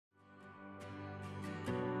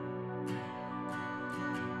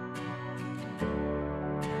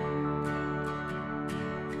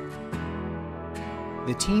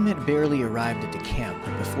The team had barely arrived at the camp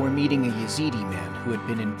before meeting a Yazidi man who had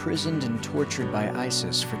been imprisoned and tortured by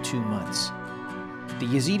ISIS for 2 months. The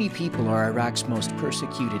Yazidi people are Iraq's most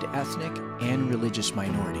persecuted ethnic and religious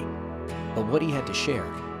minority. But what he had to share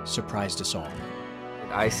surprised us all.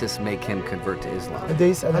 Did ISIS make him convert to Islam?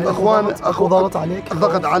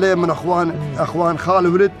 ضغط عليه من اخوان خال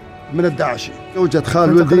ولد من الداعشي. يوجد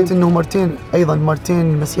خال ولدي. قلت انه مرتين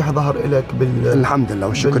المسيح ظهر لك الحمد لله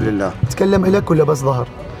والشكر لله. تكلم لك ولا بس ظهر؟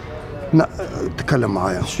 لا تكلم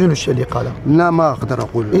معايا. شنو الشيء اللي قاله؟ لا ما اقدر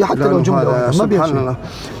اقول. حتى لو جمله ما سبحان الله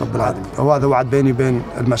رب العالمين. وهذا وعد بيني وبين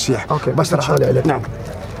المسيح. بس راح عليك. نعم.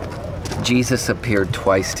 Jesus appeared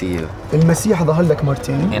twice to you. المسيح ظهر لك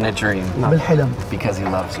مرتين. In a dream. بالحلم. Because he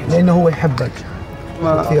loves you. لأنه هو يحبك.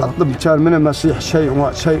 ما أطلب كان من المسيح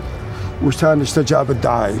شيء وكان استجاب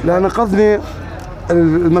الدعاء. لأن قضني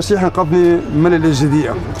المسيح انقذني من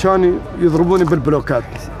اليزيدية. كانوا يضربوني بالبلوكات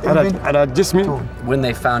على جسمي. When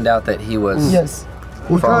they found out that he was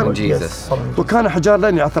following Jesus. وكان حجار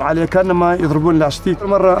لين يعثر عليه كانما يضربون لاستيك.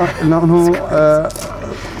 مرة انه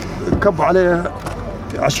كبوا عليه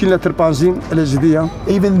 20 لتر بنزين اليزيدية.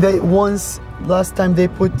 Even they last time they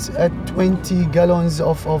put 20 gallons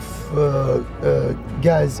of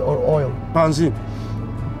gas or oil. بنزين.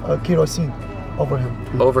 Kerosene over him.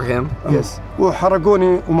 Over him? Yes.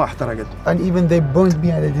 وحرقوني وما احترقت. And even they burned me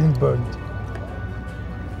and I didn't burn.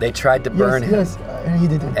 They tried to burn him. Yes, and he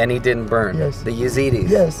didn't. And he didn't burn. Yes. The Yazidis.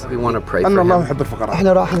 Yes. We want to pray for him. الله يحب الفقراء.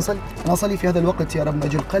 احنا راح نصلي في هذا الوقت يا رب من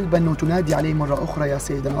أجل قلبا وتنادي عليه مرة أخرى يا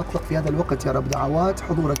سيدنا. أطلق في هذا الوقت يا رب دعوات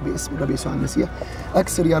حضورك باسم الرب يسوع المسيح.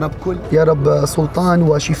 أكسر يا رب يا رب سلطان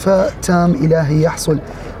وشفاء تام إلهي يحصل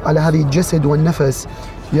على هذه الجسد والنفس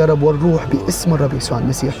يا رب والروح باسم الرب يسوع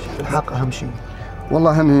المسيح. الحق أهم شيء.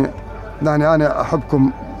 والله يعني أنا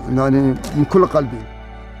أحبكم يعني من كل قلبي.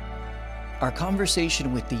 Our conversation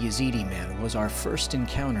with the Yazidi man was our first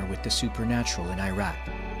encounter with the supernatural in Iraq,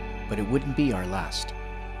 but it wouldn't be our last.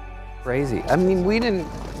 Crazy. I mean, we didn't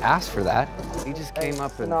ask for that. He just came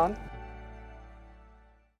up and